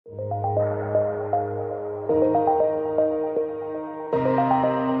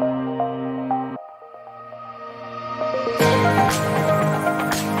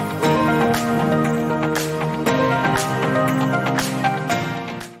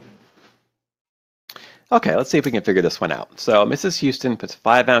Okay, let's see if we can figure this one out. So Mrs. Houston puts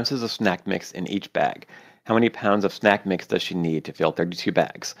 5 ounces of snack mix in each bag. How many pounds of snack mix does she need to fill 32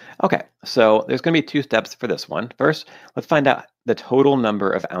 bags? Okay, so there's going to be 2 steps for this one. First, let's find out the total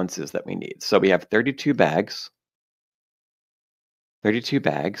number of ounces that we need. So we have 32 bags. 32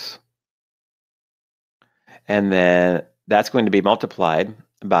 bags. And then that's going to be multiplied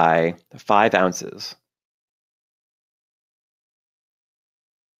by 5 ounces.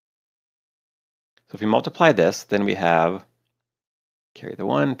 So if we multiply this, then we have, carry the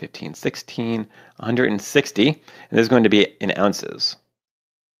 1, 15, 16, 160, and this is going to be in ounces.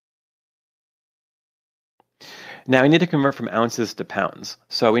 Now we need to convert from ounces to pounds.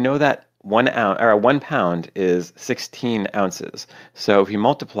 So we know that 1 pound is 16 ounces. So if we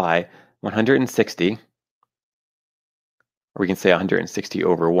multiply 160, or we can say 160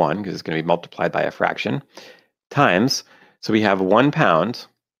 over 1, because it's going to be multiplied by a fraction, times, so we have 1 pound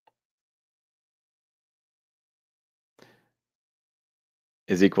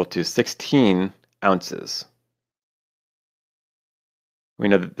is equal to 16 ounces. We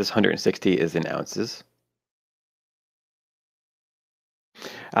know that this 160 is in ounces.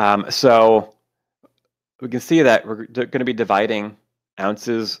 So we can see that we're going to be dividing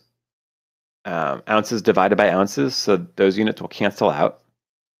ounces divided by ounces, so those units will cancel out.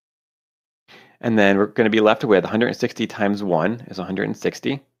 And then we're going to be left with 160 times 1 is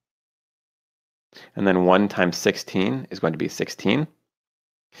 160. And then 1 times 16 is going to be 16.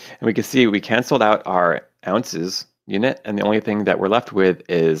 And we can see we canceled out our ounces unit, and the only thing that we're left with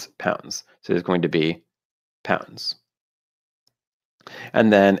is pounds. So it's going to be pounds.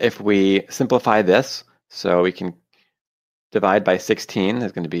 And then if we simplify this, so we can divide by 16,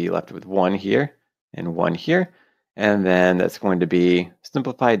 there's going to be left with 1 here and 1 here. And then that's going to be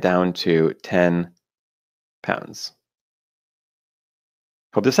simplified down to 10 pounds.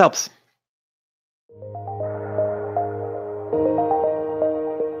 Hope this helps.